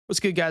What's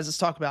good, guys? Let's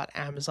talk about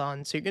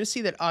Amazon. So you're going to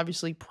see that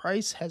obviously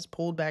price has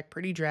pulled back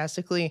pretty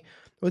drastically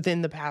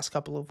within the past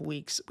couple of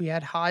weeks. We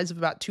had highs of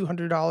about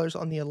 $200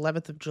 on the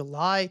 11th of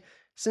July.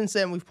 Since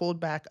then, we've pulled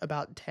back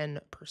about 10%.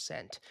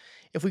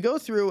 If we go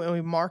through and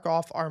we mark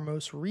off our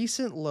most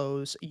recent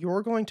lows,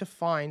 you're going to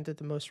find that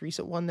the most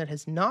recent one that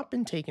has not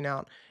been taken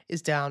out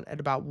is down at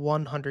about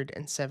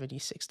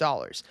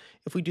 $176.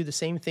 If we do the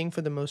same thing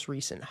for the most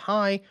recent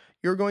high,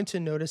 you're going to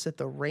notice that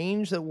the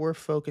range that we're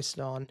focused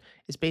on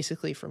is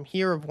basically from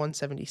here of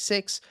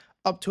 176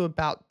 up to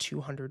about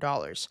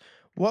 $200.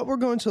 What we're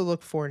going to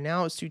look for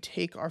now is to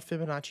take our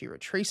Fibonacci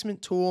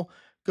retracement tool,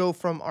 go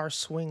from our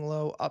swing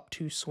low up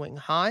to swing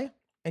high,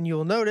 and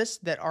you'll notice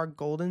that our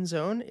golden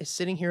zone is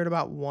sitting here at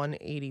about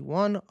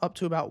 181 up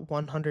to about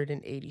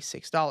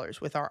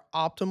 $186 with our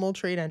optimal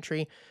trade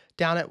entry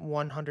down at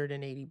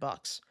 180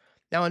 bucks.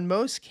 Now, in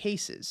most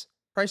cases,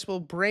 price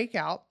will break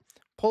out,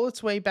 pull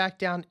its way back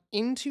down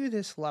into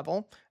this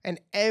level,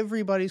 and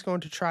everybody's going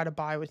to try to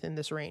buy within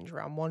this range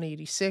around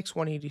 186,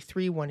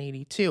 183,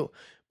 182.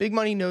 Big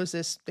money knows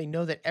this. They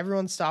know that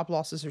everyone's stop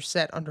losses are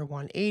set under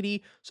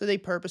 180, so they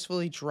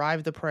purposefully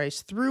drive the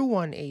price through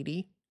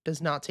 180, does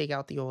not take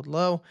out the old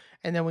low,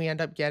 and then we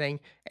end up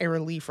getting a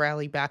relief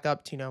rally back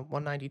up to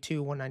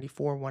 192,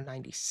 194,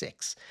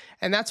 196.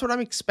 And that's what I'm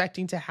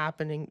expecting to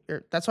happen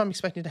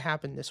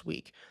this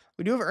week.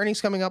 We do have earnings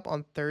coming up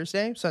on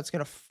Thursday, so that's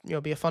going to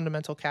be a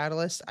fundamental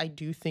catalyst. I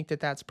do think that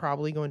that's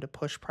probably going to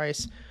push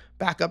price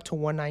back up to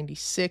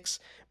 196,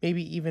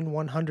 maybe even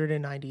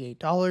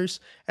 $198,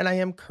 and I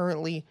am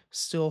currently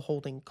still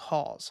holding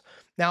calls.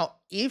 Now,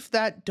 if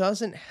that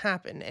doesn't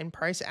happen and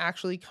price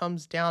actually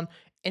comes down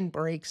and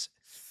breaks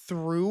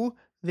through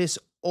this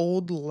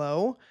old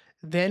low,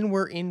 then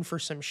we're in for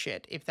some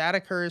shit. If that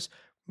occurs,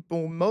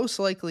 we'll most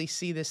likely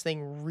see this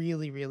thing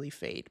really, really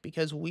fade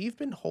because we've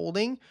been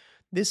holding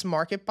this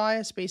market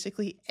bias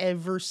basically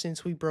ever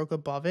since we broke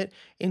above it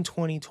in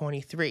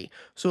 2023.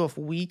 So if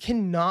we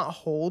cannot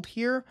hold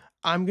here,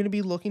 I'm going to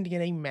be looking to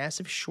get a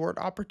massive short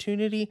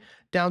opportunity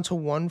down to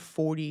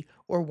 140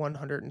 or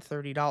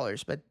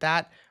 $130. But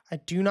that I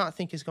do not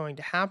think is going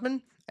to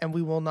happen. And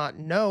we will not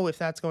know if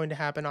that's going to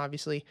happen,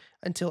 obviously,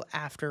 until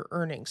after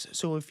earnings.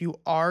 So if you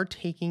are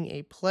taking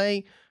a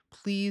play,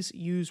 please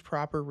use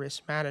proper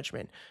risk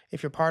management.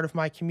 If you're part of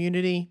my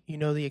community, you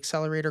know the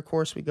accelerator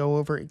course, we go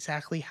over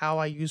exactly how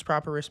I use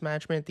proper risk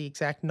management, the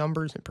exact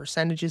numbers and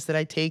percentages that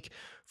I take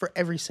for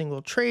every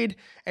single trade.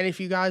 And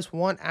if you guys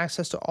want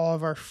access to all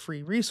of our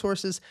free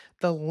resources,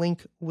 the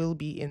link will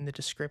be in the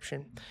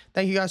description.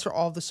 Thank you guys for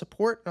all of the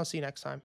support, and I'll see you next time.